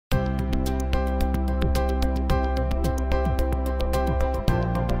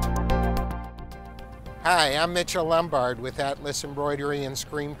Hi, I'm Mitch Lombard with Atlas Embroidery and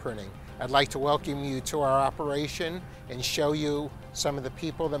Screen Printing. I'd like to welcome you to our operation and show you some of the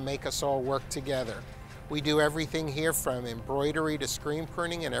people that make us all work together. We do everything here from embroidery to screen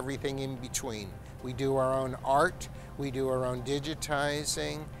printing and everything in between. We do our own art, we do our own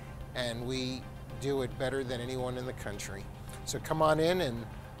digitizing, and we do it better than anyone in the country. So come on in and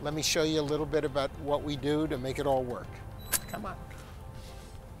let me show you a little bit about what we do to make it all work. Come on.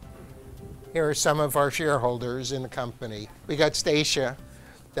 Here are some of our shareholders in the company. We got Stacia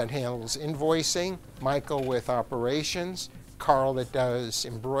that handles invoicing, Michael with operations, Carl that does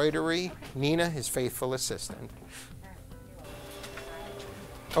embroidery, Nina, his faithful assistant.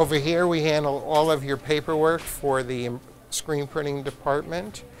 Over here we handle all of your paperwork for the screen printing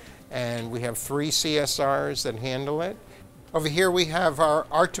department, and we have 3 CSRs that handle it. Over here we have our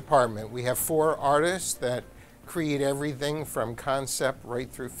art department. We have 4 artists that create everything from concept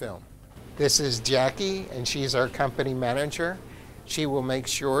right through film. This is Jackie, and she's our company manager. She will make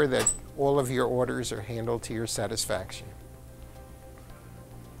sure that all of your orders are handled to your satisfaction.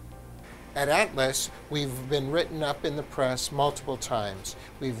 At Atlas, we've been written up in the press multiple times.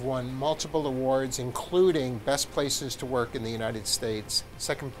 We've won multiple awards, including Best Places to Work in the United States,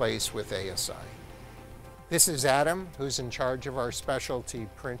 2nd place with ASI. This is Adam, who's in charge of our specialty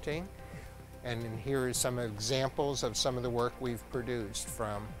printing. And here are some examples of some of the work we've produced,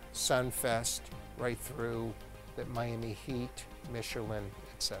 from Sunfest right through the Miami Heat, Michelin,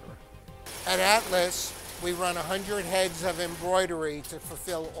 etc. At Atlas, we run 100 heads of embroidery to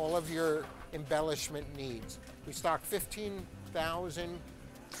fulfill all of your embellishment needs. We stock 15,000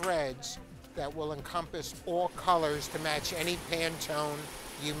 threads that will encompass all colors to match any Pantone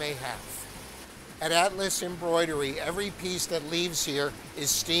you may have. At Atlas Embroidery, every piece that leaves here is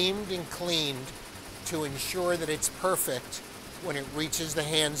steamed and cleaned to ensure that it's perfect when it reaches the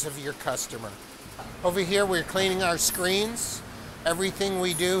hands of your customer. Over here, we're cleaning our screens. Everything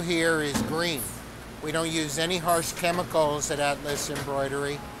we do here is green. We don't use any harsh chemicals at Atlas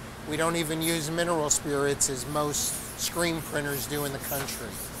Embroidery. We don't even use mineral spirits as most screen printers do in the country.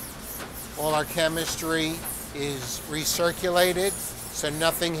 All our chemistry is recirculated, so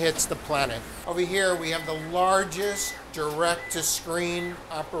nothing hits the planet. Over here we have the largest direct-to-screen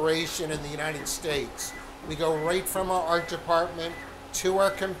operation in the United States. We go right from our art department to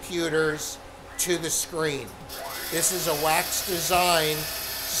our computers to the screen. This is a wax design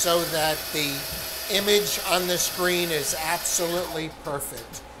so that the image on the screen is absolutely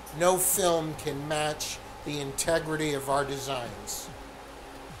perfect. No film can match the integrity of our designs.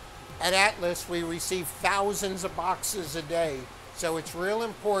 At Atlas, we receive thousands of boxes a day. So it's real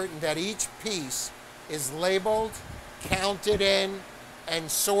important that each piece is labeled, counted in, and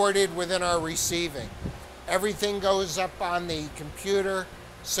sorted within our receiving. Everything goes up on the computer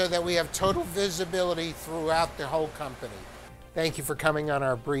so that we have total visibility throughout the whole company. Thank you for coming on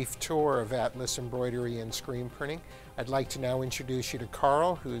our brief tour of Atlas Embroidery and Screen Printing. I'd like to now introduce you to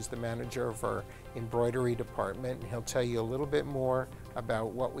Carl, who's the manager of our embroidery department, and he'll tell you a little bit more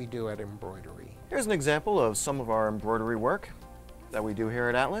about what we do at embroidery. Here's an example of some of our embroidery work that we do here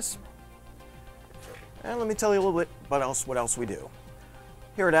at Atlas. And let me tell you a little bit about what else we do.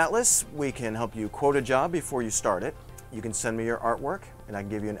 Here at Atlas, we can help you quote a job before you start it. You can send me your artwork, and I can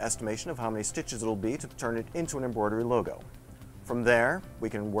give you an estimation of how many stitches it'll be to turn it into an embroidery logo. From there, we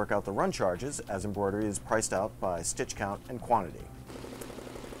can work out the run charges, as embroidery is priced out by stitch count and quantity.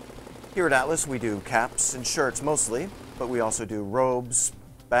 Here at Atlas, we do caps and shirts mostly, but we also do robes,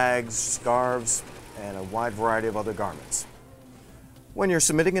 bags, scarves, and a wide variety of other garments. When you're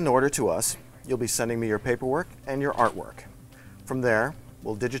submitting an order to us, you'll be sending me your paperwork and your artwork. From there,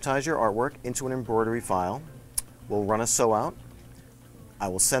 we'll digitize your artwork into an embroidery file. We'll run a sew out. I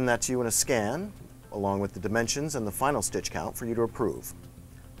will send that to you in a scan, along with the dimensions and the final stitch count for you to approve.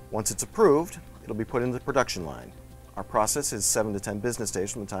 Once it's approved, it'll be put into the production line. Our process is 7 to 10 business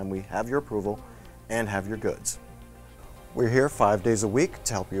days from the time we have your approval and have your goods. We're here 5 days a week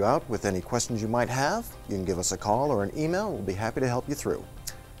to help you out with any questions you might have. You can give us a call or an email. We'll be happy to help you through.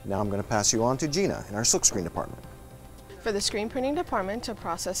 Now I'm going to pass you on to Gina in our silkscreen department. For the screen printing department, to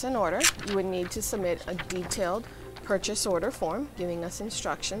process an order, you would need to submit a detailed purchase order form giving us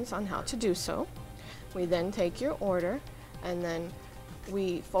instructions on how to do so. We then take your order and then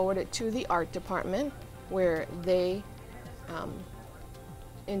we forward it to the art department, where they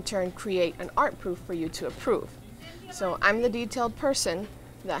in turn create an art proof for you to approve. So I'm the detailed person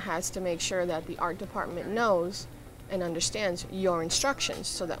that has to make sure that the art department knows and understands your instructions,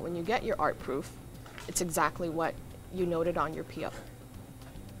 so that when you get your art proof, it's exactly what you noted on your PO.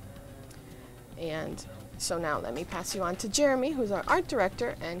 And So now let me pass you on to Jeremy, who's our art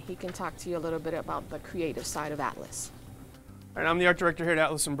director, and he can talk to you a little bit about the creative side of Atlas. And I'm the art director here at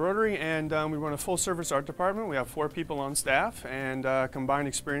Atlas Embroidery, and we run a full-service art department. We have 4 people on staff and combined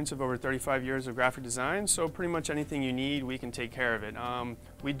experience of over 35 years of graphic design, so pretty much anything you need, we can take care of it.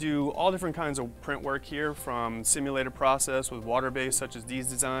 We do all different kinds of print work here, from simulated process with water-based, such as these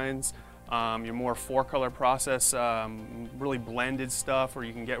designs, your more 4-color process, really blended stuff where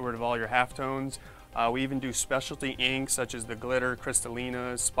you can get rid of all your halftones. We even do specialty inks, such as the glitter,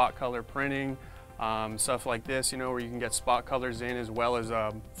 crystallinas, spot color printing, stuff like this, you know, where you can get spot colors in, as well as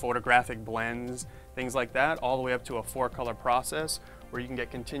photographic blends, things like that, all the way up to a 4-color process where you can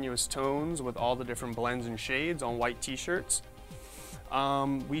get continuous tones with all the different blends and shades on white t-shirts.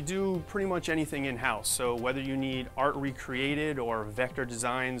 We do pretty much anything in-house, so whether you need art recreated or vector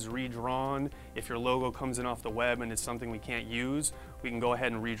designs redrawn, if your logo comes in off the web and it's something we can't use, we can go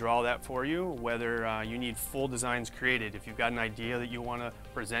ahead and redraw that for you. Whether you need full designs created, if you've got an idea that you want to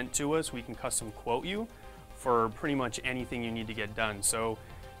present to us, we can custom quote you for pretty much anything you need to get done. So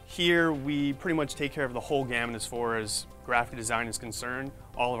here we pretty much take care of the whole gamut as far as graphic design is concerned.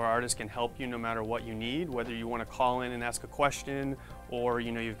 All of our artists can help you no matter what you need, whether you want to call in and ask a question, or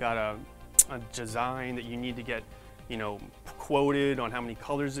you know, you've got a design that you need to get, you know, quoted on how many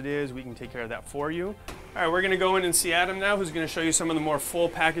colors it is, we can take care of that for you. All right, we're going to go in and see Adam now, who's going to show you some of the more full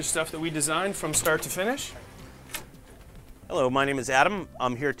package stuff that we designed from start to finish. Hello, my name is Adam.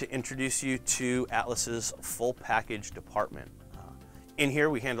 I'm here to introduce you to Atlas's full package department. In here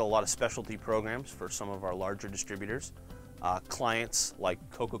we handle a lot of specialty programs for some of our larger distributors. Clients like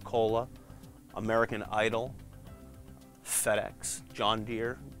Coca-Cola, American Idol, FedEx, John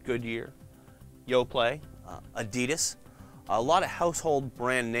Deere, Goodyear, Yoplait, Adidas. A lot of household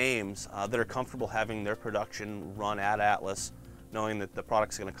brand names that are comfortable having their production run at Atlas, knowing that the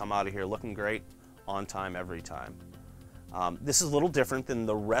product's going to come out of here looking great, on time, every time. This is a little different than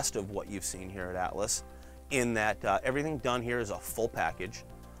the rest of what you've seen here at Atlas, in that everything done here is a full package.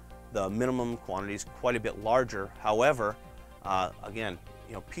 The minimum quantity is quite a bit larger. However, again,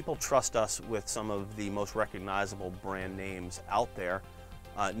 you know, people trust us with some of the most recognizable brand names out there,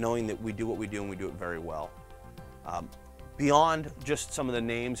 knowing that we do what we do and we do it very well. Beyond just some of the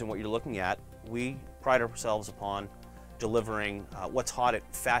names and what you're looking at, we pride ourselves upon delivering what's hot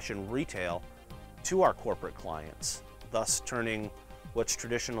at fashion retail to our corporate clients, thus turning what's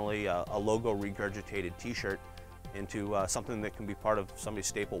traditionally a logo regurgitated t-shirt into something that can be part of somebody's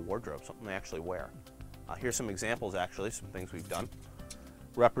staple wardrobe, something they actually wear. Here's some examples, actually, some things we've done.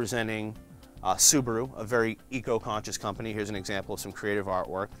 Representing Subaru, a very eco-conscious company. Here's an example of some creative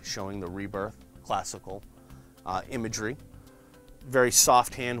artwork showing the rebirth, classical imagery. Very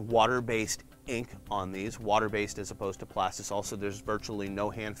soft hand, water-based ink on these, water-based as opposed to plastisol, so there's virtually no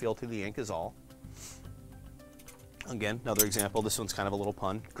hand feel to the ink is all. Again, another example, this one's kind of a little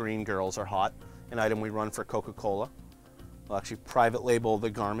pun. Green girls are hot, an item we run for Coca-Cola. We'll actually private label the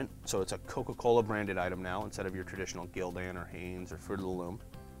garment, so it's a Coca-Cola branded item now instead of your traditional Gildan or Hanes or Fruit of the Loom.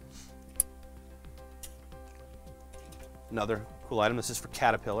 Another cool item, this is for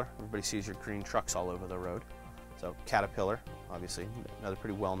Caterpillar. Everybody sees your green trucks all over the road. So Caterpillar, obviously, another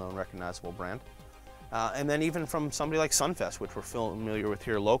pretty well-known, recognizable brand. And then even from somebody like Sunfest, which we're familiar with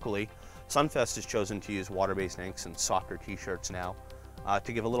here locally, Sunfest has chosen to use water-based inks and softer t-shirts now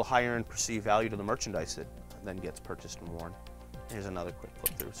to give a little higher and perceived value to the merchandise that then gets purchased and worn. Here's another quick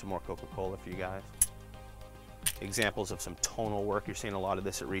flip through, some more Coca-Cola for you guys. Examples of some tonal work. You're seeing a lot of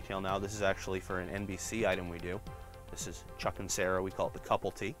this at retail now. This is actually for an NBC item we do. This is Chuck and Sarah, we call it the couple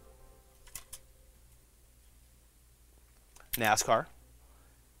tee. NASCAR,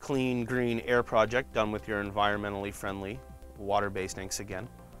 clean green air project done with your environmentally friendly water-based inks again.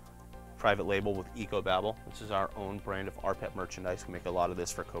 Private label with EcoBabble. This is our own brand of RPET merchandise. We make a lot of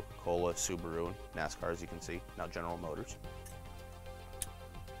this for Coca-Cola, Subaru, and NASCAR, as you can see, now General Motors.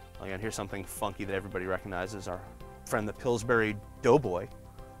 Again, here's something funky that everybody recognizes, our friend the Pillsbury Doughboy.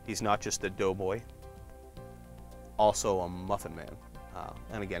 He's not just a doughboy, also a muffin man.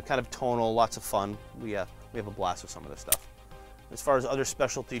 And again, kind of tonal, lots of fun. We have a blast with some of this stuff. As far as other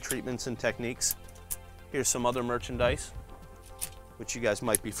specialty treatments and techniques, here's some other merchandise which you guys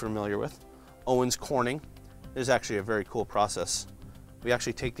might be familiar with. Owens Corning. This is actually a very cool process. We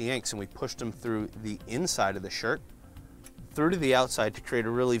actually take the inks and we push them through the inside of the shirt, through to the outside to create a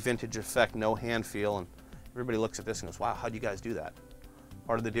really vintage effect, no hand feel, and everybody looks at this and goes, wow, how'd you guys do that?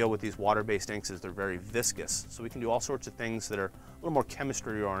 Part of the deal with these water-based inks is they're very viscous, so we can do all sorts of things that are a little more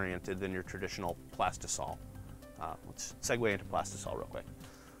chemistry oriented than your traditional plastisol. Let's segue into plastisol real quick.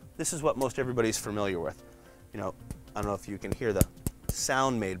 This is what most everybody's familiar with. You know, I don't know if you can hear the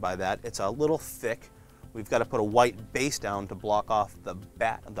sound made by that. It's a little thick, We've got to put a white base down to block off the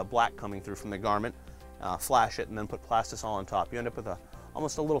black coming through from the garment, flash it, and then put plastisol on top. You end up with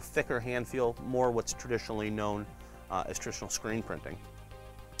almost a little thicker hand feel, more what's traditionally known as traditional screen printing.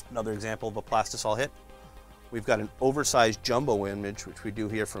 Another example of a plastisol hit. We've got an oversized jumbo image, which we do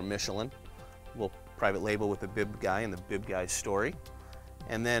here from Michelin. We'll private label with the bib guy and the bib guy's story.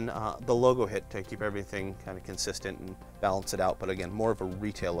 And then the logo hit to keep everything kind of consistent and balance it out, but again, more of a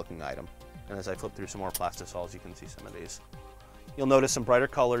retail looking item. And as I flip through some more plastisols, you can see some of these. You'll notice some brighter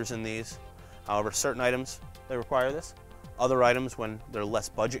colors in these. However, certain items, they require this. Other items, when they're less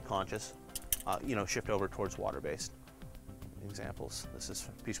budget conscious, shift over towards water-based. Examples, this is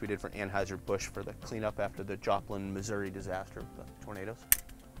a piece we did for Anheuser-Busch for the cleanup after the Joplin, Missouri disaster with the tornadoes.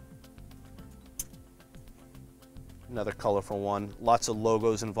 Another colorful one. Lots of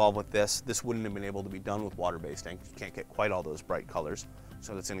logos involved with this. This wouldn't have been able to be done with water-based ink. You can't get quite all those bright colors.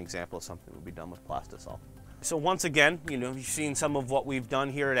 So that's an example of something that would be done with plastisol. So once again, you've seen some of what we've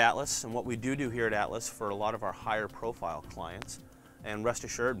done here at Atlas and what we do here at Atlas for a lot of our higher profile clients. And rest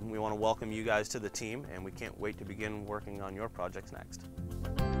assured, we want to welcome you guys to the team, and we can't wait to begin working on your projects next.